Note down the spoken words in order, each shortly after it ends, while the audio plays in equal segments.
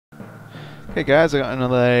Hey guys, I got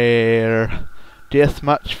another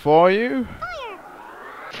deathmatch for you.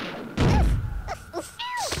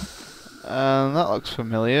 And that looks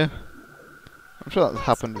familiar. I'm sure that's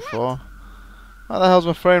happened before. Why the hell's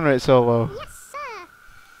my frame rate so low?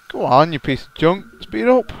 Go on, you piece of junk. Speed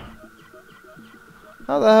up.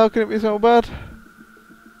 How the hell can it be so bad?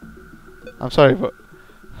 I'm sorry, but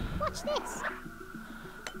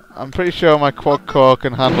I'm pretty sure my quad core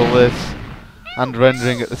can handle this and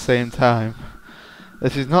rendering at the same time.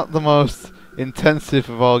 This is not the most intensive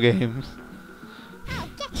of all games.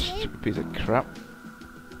 Stupid piece of crap.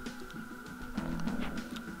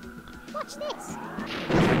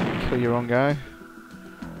 Kill your own guy.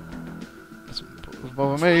 Doesn't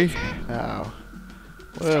bother me. Now,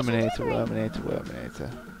 Worminator.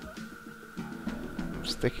 I'm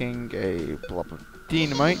sticking a blob of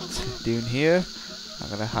dynamite down here. I'm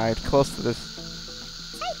gonna hide close to this.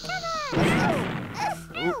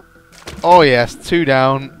 Ooh. Oh yes, 2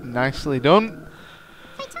 down. Nicely done.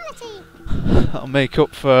 That'll make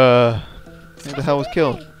up for who the hell was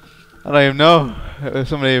killed. I don't even know. It was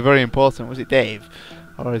somebody very important. Was it Dave?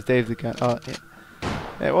 Or is Dave the guy? Oh, yeah.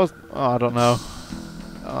 It was. Oh, I don't know.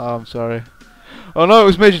 Oh, I'm sorry. Oh no, it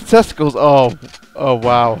was Major Testicles. Oh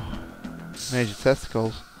wow. Major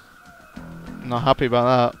Testicles. Not happy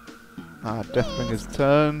about that. Deathbringer's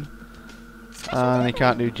turn. And he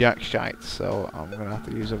can't do jack shite, so I'm gonna have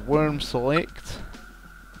to use a worm select.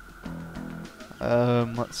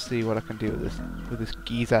 Let's see what I can do with this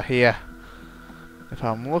geezer here. If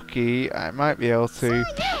I'm lucky, I might be able to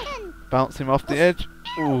bounce him off the edge.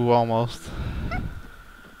 Ooh, almost.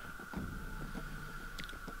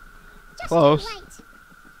 Close.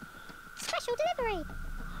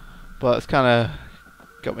 But it's kind of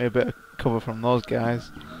got me a bit of cover from those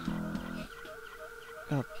guys.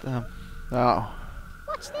 God damn. Oh.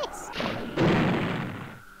 Watch this.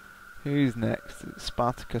 Who's next? It's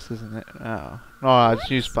Spartacus, isn't it? Oh. No, I just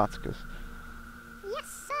use Spartacus.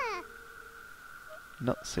 Yes, sir.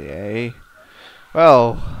 Nutsy, eh?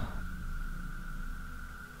 Well.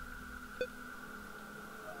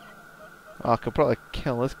 I could probably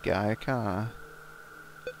kill this guy, can't I?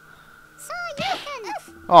 So you can.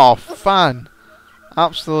 Oh, fan!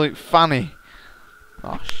 Absolute fanny!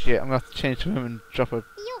 Oh shit, I'm gonna have to change to him and drop a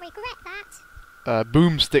You'll regret that.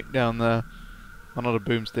 boomstick down there. Oh, not a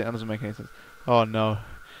boomstick, that doesn't make any sense. Oh no.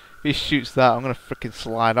 If he shoots that, I'm gonna frickin'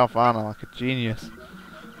 slide off, aren't I, like a genius.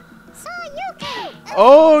 So you can.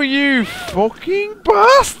 Oh, you fucking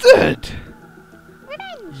bastard!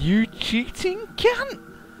 Revenge. You cheating cunt!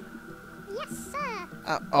 Yes, sir.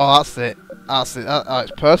 Oh, that's it. That's it.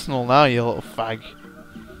 It's personal now, you little fag.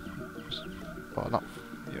 Well, not.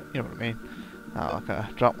 You know what I mean. Now I'm gonna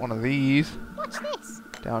drop one of these. Watch this.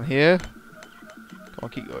 Down here. Come on,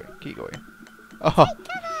 keep going. Keep going. Oh.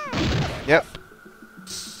 Yep.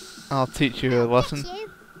 I'll teach you a lesson. You.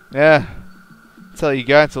 Yeah. Tell you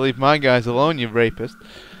guys to leave my guys alone, you rapist.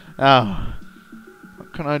 Now,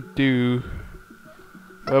 what can I do?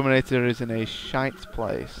 Terminator is in a shite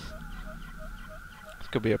place. This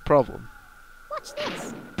could be a problem. Watch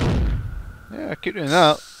this. Yeah, keep doing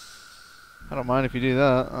that. I don't mind if you do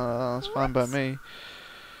that. That's fine by me.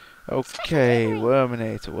 Okay,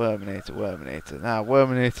 Worminator. Now,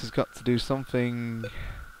 Worminator's got to do something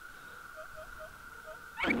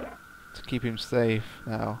to keep him safe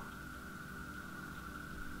now.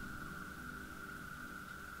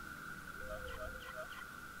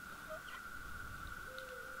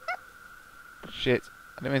 Shit,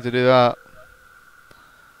 I didn't mean to do that.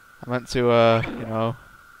 I meant to, you know,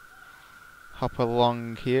 hop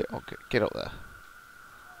along here. Okay, get up there.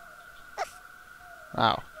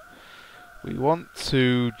 Now, we want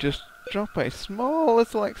to just drop a small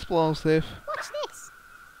little explosive. Watch this.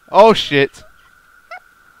 Oh shit!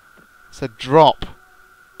 It's a drop.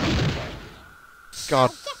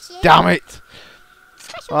 God damn it!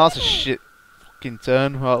 Oh, that's a shit fucking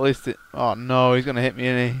turn. Well, at least it. Oh no, he's gonna hit me,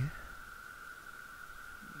 isn't he?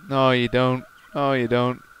 No, you don't. Oh, you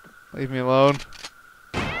don't. Leave me alone.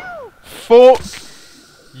 Fuck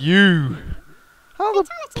you! How the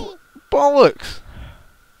bollocks?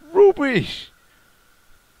 Rubbish!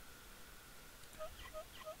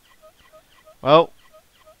 Well,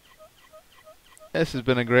 this has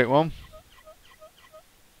been a great one.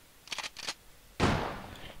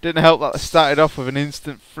 Didn't help that I started off with an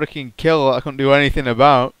instant freaking kill that I couldn't do anything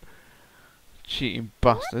about. Cheating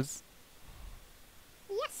bastards.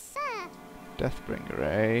 Yes, sir. Deathbringer,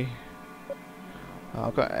 eh? Oh,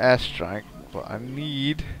 I've got airstrike, but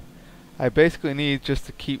I basically need just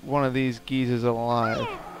to keep one of these geezers alive.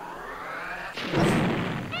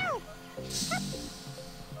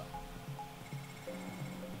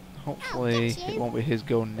 Hopefully I'll get it you. won't be his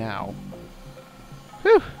go now.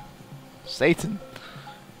 Whew! Satan!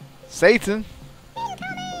 Satan!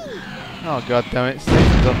 Incoming! Oh god damn it,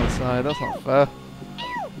 Satan's on the side, that's not fair.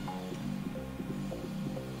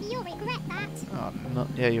 You'll regret that. Oh no,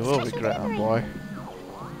 yeah, you will Special regret that, delivery. boy.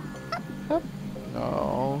 Hup.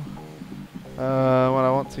 No. What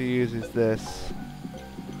I want to use is this.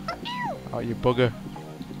 Oh, you bugger.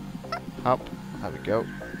 Up. There we go.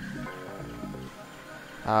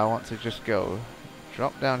 I want to just go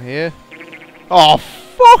drop down here. Oh,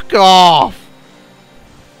 fuck off!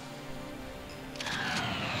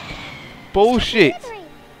 Bullshit! Delivery.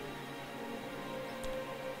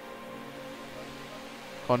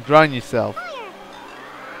 Come on, drown yourself. Fire.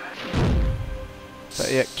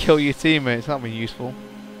 Better yet, kill your teammates. That'll be useful.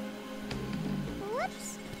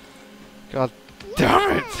 Whoops. God Yes,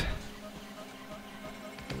 damn it! sir.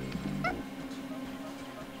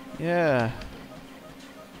 Yeah.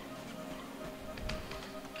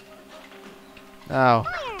 Now.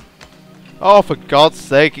 Fire. Oh, for God's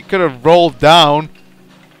sake, it could have rolled down.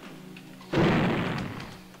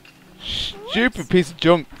 Stupid piece of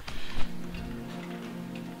junk.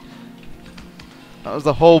 That was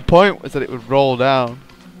the whole point, was that it would roll down.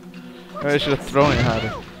 Maybe I should have thrown it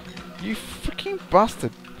harder. You freaking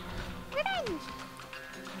bastard. Revenge.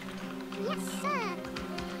 Yes, sir.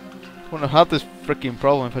 Wouldn't have had this freaking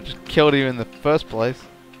problem if I just killed you in the first place.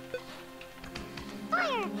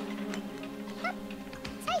 Fire. Hup.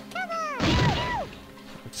 Take cover. There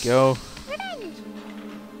we go. Revenge.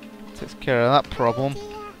 Takes care of that problem. Dear.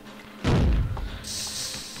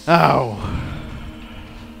 Ow!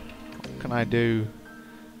 What can I do?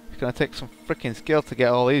 It's gonna take some freaking skill to get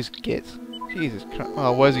all these gits. Jesus Christ.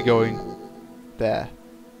 Oh, where's he going? There.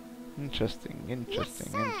 Interesting, interesting,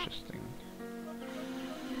 Yes, sir. interesting.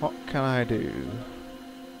 What can I do?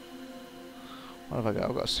 What have I got?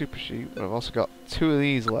 I've got a super sheep, but I've also got 2 of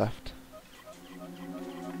these left.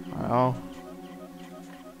 Well,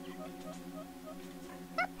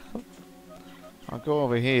 I'll go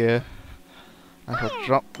over here. I shall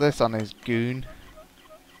drop this on his goon.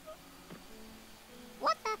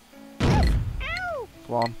 What the? Ow!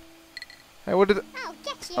 Come on. Hey, what did it? I'll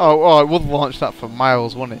get you. Oh, it would launch that for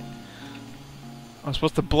miles, wouldn't it? I was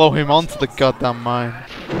supposed to blow him onto the goddamn mine.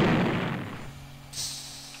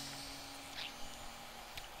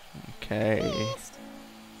 Okay. East.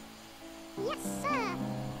 Yes, sir.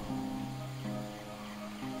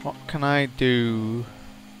 What can I do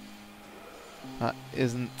that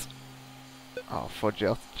isn't... Oh, fudge,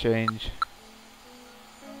 I'll have to change.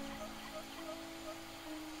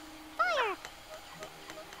 Fire.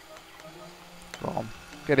 Go on.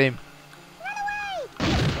 Get him. Run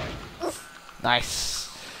away. Nice.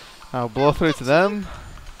 I'll blow through to them.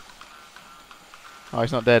 Oh,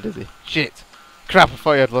 he's not dead, is he? Shit. Crap, I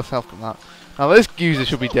thought he had less health than that. Now this user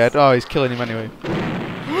should be dead. Oh, he's killing him anyway.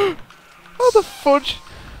 Oh, the fudge.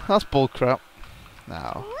 That's bullcrap.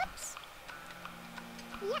 Now, Whoops.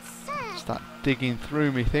 Yes, sir. start digging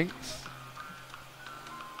through me, thinks.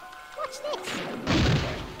 Watch this.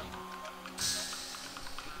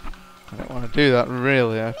 I don't want to do that,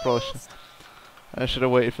 really. I probably should. I should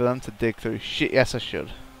have waited for them to dig through. Shit, yes I should.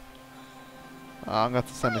 Oh, I'm going to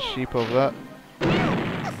have to send a sheep over that.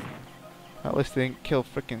 At least they didn't kill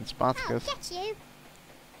frickin' I'll Spartacus. get you.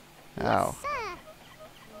 Ow. Yes, sir.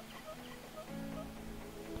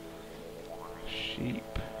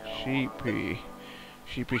 Sheep. Sheepy.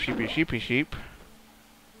 Sheepy, sheepy, sheepy, sheep.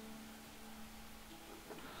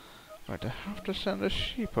 Going to have to send a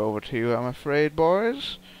sheep over to you, I'm afraid,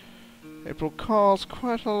 boys. It will cause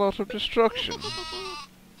quite a lot of destruction.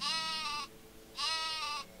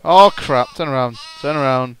 Oh crap, turn around, turn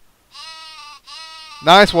around.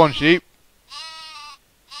 Nice one, sheep.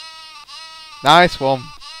 Nice one.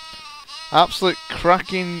 Absolute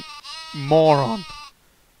cracking moron.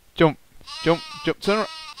 Jump, jump, jump, turn around.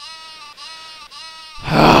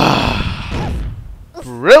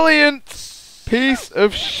 Brilliant piece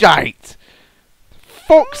of shite.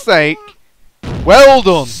 Fuck's sake. Well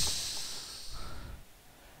done.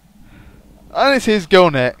 And it's his go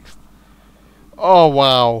next. Oh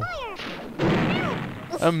wow.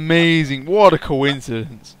 Amazing. What a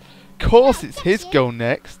coincidence. Of course it's his go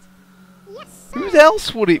next. Yes, sir. Whose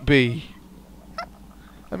else would it be?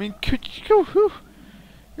 I mean, could you go... Who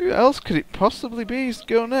else could it possibly be who's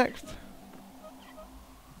go next?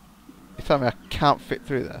 You tell me I can't fit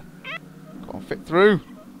through there. Go on, fit through.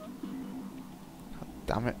 God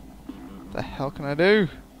damn it. What the hell can I do?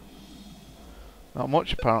 Not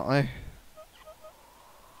much, apparently.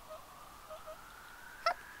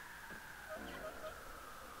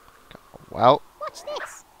 Well, Watch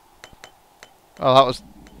this. well, that was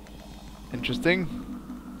Interesting.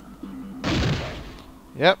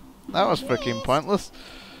 Yep, that was freaking pointless.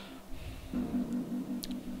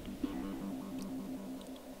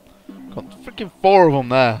 Got freaking 4 of them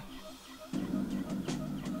there.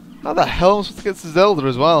 How the hell am I supposed to get to Zelda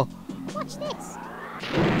as well? Watch this.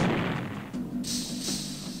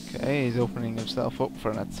 Okay, he's opening himself up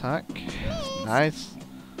for an attack. Nice.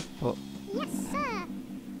 But Yes, sir.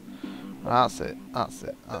 that's it. That's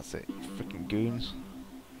it. That's it. Freaking goons.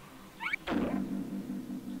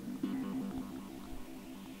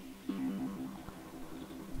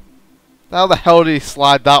 How the hell did he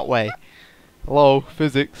slide that way? Hello,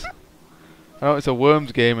 physics. I know it's a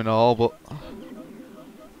worms game and all, but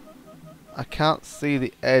I can't see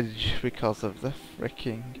the edge because of the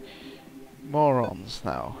freaking morons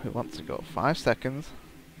now who want to go 5 seconds.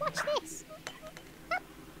 Watch this.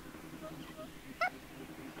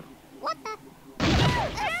 What the?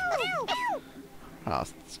 Ow! Ah,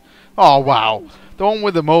 oh wow, the one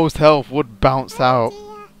with the most health would bounce out.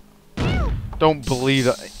 Dear. Don't believe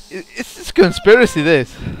that. It's just conspiracy,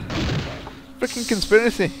 this. Freaking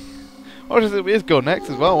conspiracy. Or does it go next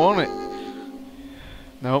as well, won't it?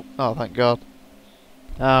 Nope. Oh, thank God.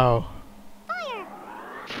 Oh. Fire.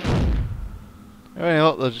 I mean,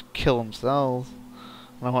 look, they'll just kill themselves.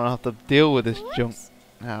 And I won't have to deal with this junk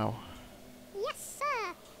now. Yes,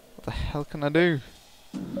 sir. What the hell can I do?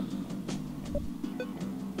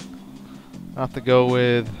 I have to go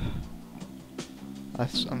with...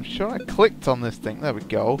 I'm sure I clicked on this thing. There we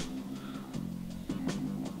go.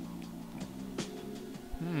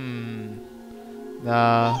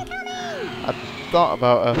 Nah. I thought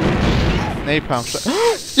about a napalm strike.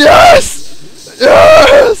 Yes!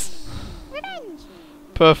 Yes! Revenge.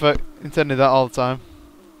 Perfect. Intended that all the time.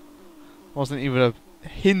 Wasn't even a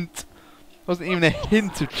hint. Wasn't even a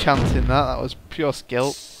hint of chanting that. That was pure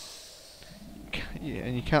skill. Yeah,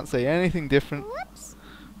 and you can't say anything different. Whoops.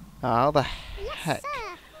 How the Yes, heck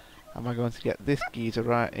sir. am I going to get this geezer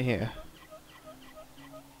right here?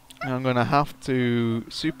 And I'm going to have to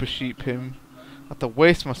super sheep him. I have to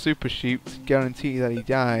waste my super sheep to guarantee that he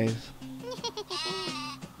dies.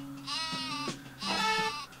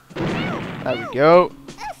 There we go.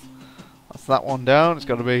 That's that one down. It's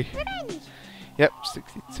got to be... Revenge. Yep,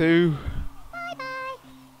 62. Bye-bye.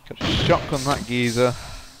 Got a shotgun that geezer.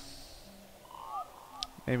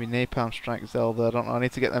 Maybe napalm strike Zelda. I don't know. I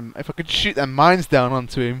need to get them. If I could shoot them mines down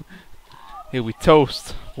onto him, he'll be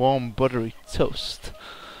toast. Warm, buttery toast.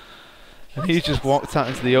 And he's just walked out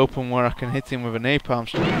into the open where I can hit him with a napalm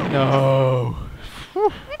strike. No. Whew.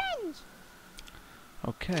 Revenge.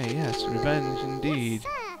 Okay, yes, revenge indeed.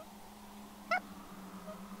 Yes, sir.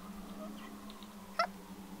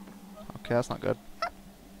 Okay, that's not good.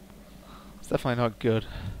 It's definitely not good.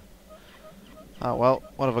 Oh well,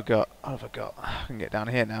 what have I got? What have I got? I can get down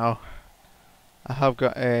here now. I have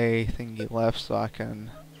got a thingy left so I can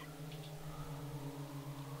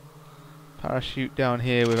parachute down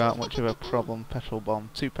here without much of a problem. Petrol bomb.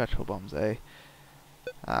 2 petrol bombs, eh?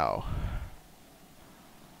 Ow.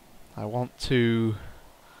 I want to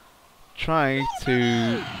try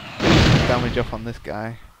to damage off on this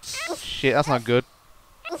guy. Shit, that's not good.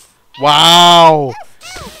 Wow!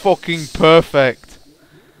 Fucking perfect.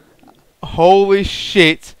 Holy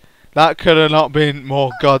shit, that could have not been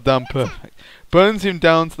more goddamn perfect. Burns him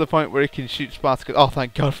down to the point where he can shoot sparks. Oh,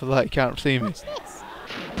 thank God for that, he can't see me. Watch this.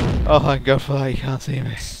 Oh, thank God for that, he can't see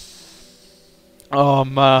me. Oh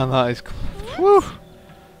man, that is... Whew,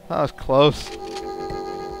 that was close.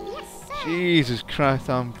 Yes, sir. Jesus Christ,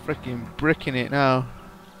 I'm freaking bricking it now.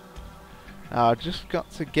 Now, I just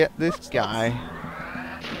got to get this guy.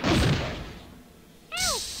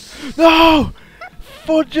 No!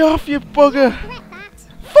 Fudge off, you bugger! Regret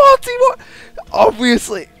that. 40 what?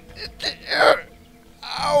 Obviously.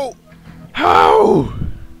 Ow! How?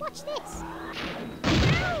 Watch this.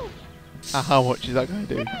 Ow. How much is that going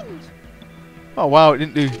to do? Revenge. Oh wow, it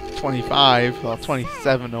didn't do 25 or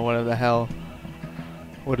 27 or whatever the hell.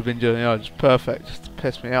 Would have been doing, you know, just perfect, just to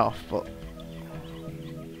piss me off. But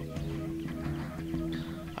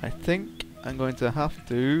I think I'm going to have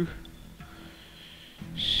to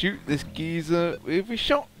shoot this geezer with a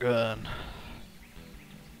shotgun.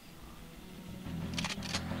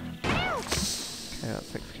 Okay, that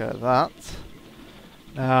takes care of that.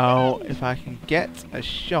 Now, if I can get a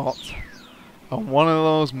shot on one of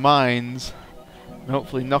those mines and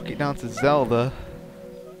hopefully knock it down to Zelda.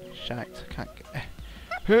 Shite, can't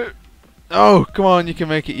get. Oh, come on, you can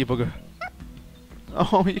make it, you bugger.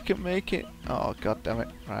 Oh, you can make it. Oh, god damn it.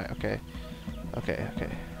 Right, okay. Okay,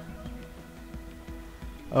 okay.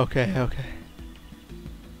 Okay, okay.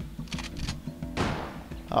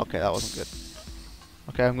 Okay, that wasn't good.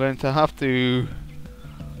 Okay, I'm going to have to...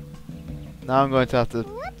 Now I'm going to have to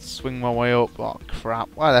swing my way up. Oh crap,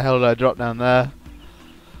 why the hell did I drop down there?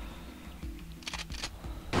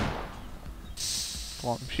 Come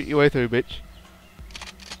on, shoot your way through, bitch.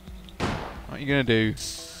 What are you gonna do?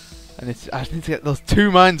 And I just need to get those 2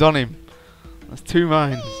 mines on him. There's 2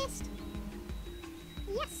 mines.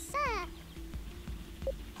 Yes, sir.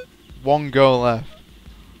 1 goal left.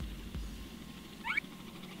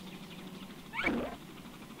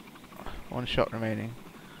 One shot remaining.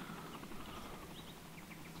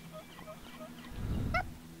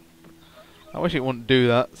 I wish it wouldn't do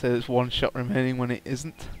that, say there's 1 shot remaining when it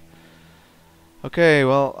isn't. Okay,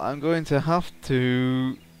 well, I'm going to have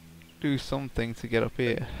to do something to get up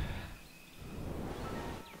here.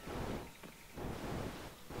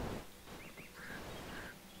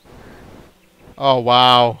 Oh,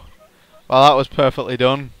 wow. Well, that was perfectly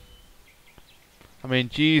done. I mean,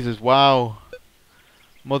 Jesus, wow.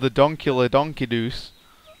 Mother donkula donkey deuce.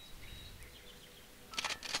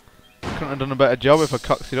 Couldn't have done a better job if I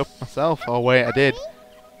cocked it up myself. Oh, wait, I did.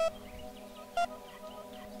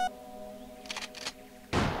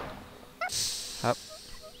 Yep.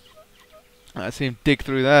 I see him dig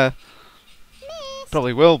through there.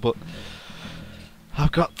 Probably will, but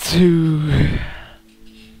I've got to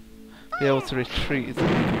be able to retreat.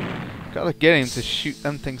 Got to get him to shoot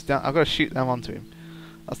them things down. I've got to shoot them onto him.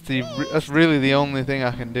 That's really the only thing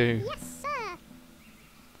I can do. Yes, sir.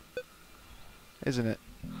 Isn't it?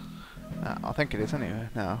 I think it is anyway.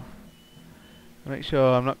 Now, make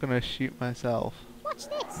sure I'm not going to shoot myself. Watch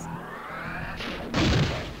this.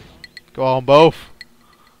 Go on, both.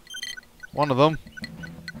 One of them.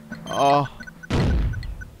 Oh.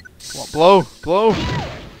 Come on, blow, blow.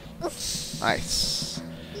 Nice.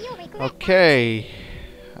 You'll regret Okay.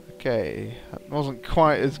 Okay. That wasn't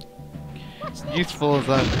quite as useful as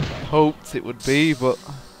I hoped it would be, but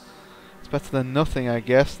it's better than nothing, I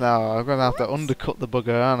guess. Now I'm gonna have to undercut the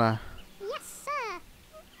bugger, aren't I? Yes, sir.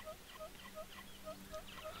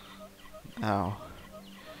 Now,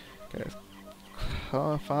 get as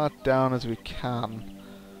far down as we can.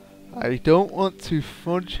 I don't want to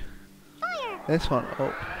fudge Fire. this one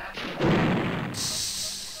up.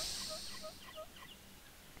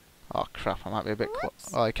 Oh crap, I might be a bit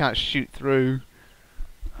close. Oh, I can't shoot through.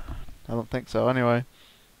 I don't think so, anyway.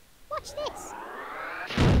 Watch this.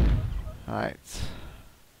 Right.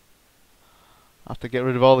 I have to get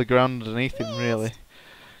rid of all the ground underneath him, really.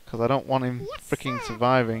 Because I don't want him freaking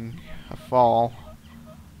surviving a fall.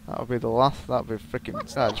 That would be the last, that would be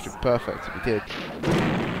freaking, that would just be perfect if he did.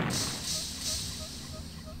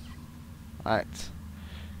 Right.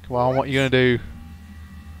 Come on, what are you going to do?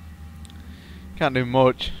 Can't do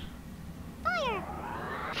much. Fire.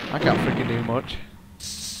 I can't freaking do much.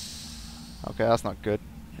 Okay, that's not good.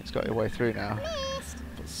 It's got your way through now. Missed.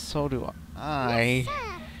 But so do I. Yes, sir.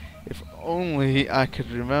 If only I could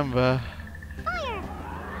remember. Fire.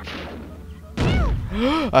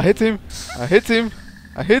 Ow. I hit him! I hit him!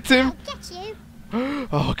 I hit him! I'll get you.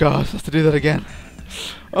 Oh god, I have to do that again.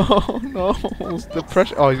 Oh no, the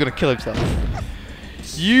pressure. Oh, he's gonna kill himself.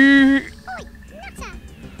 You. Oi, nutter.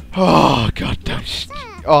 Oh god damn. Sir.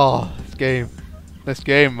 Oh, this game. This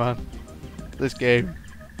game, man. This game.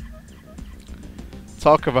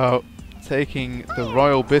 Talk about taking the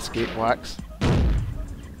royal biscuit wax.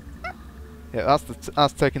 Yeah,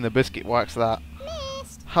 that's taking the biscuit wax. That.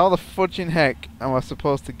 Missed. How the fudging heck am I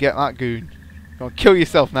supposed to get that goon? Go on, kill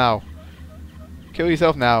yourself now. Kill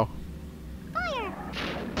yourself now. Fire.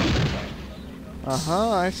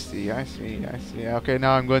 I see. Okay,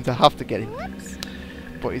 now I'm going to have to get him. Whoops.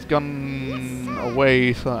 But he's gone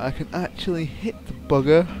away so that I can actually hit the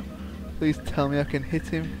bugger. Please tell me I can hit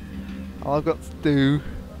him. All I've got to do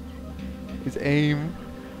is aim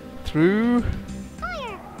through.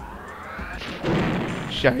 Fire.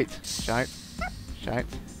 Shite.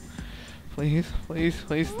 Please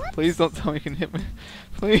don't tell me you can hit me.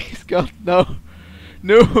 Please, God, no.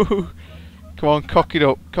 No! Come on, cock it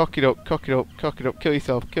up. Kill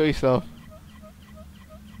yourself.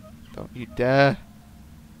 Don't you dare.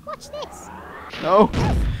 Watch this. No!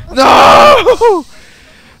 No!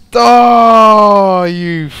 Oh,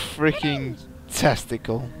 you freaking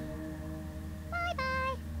testicle.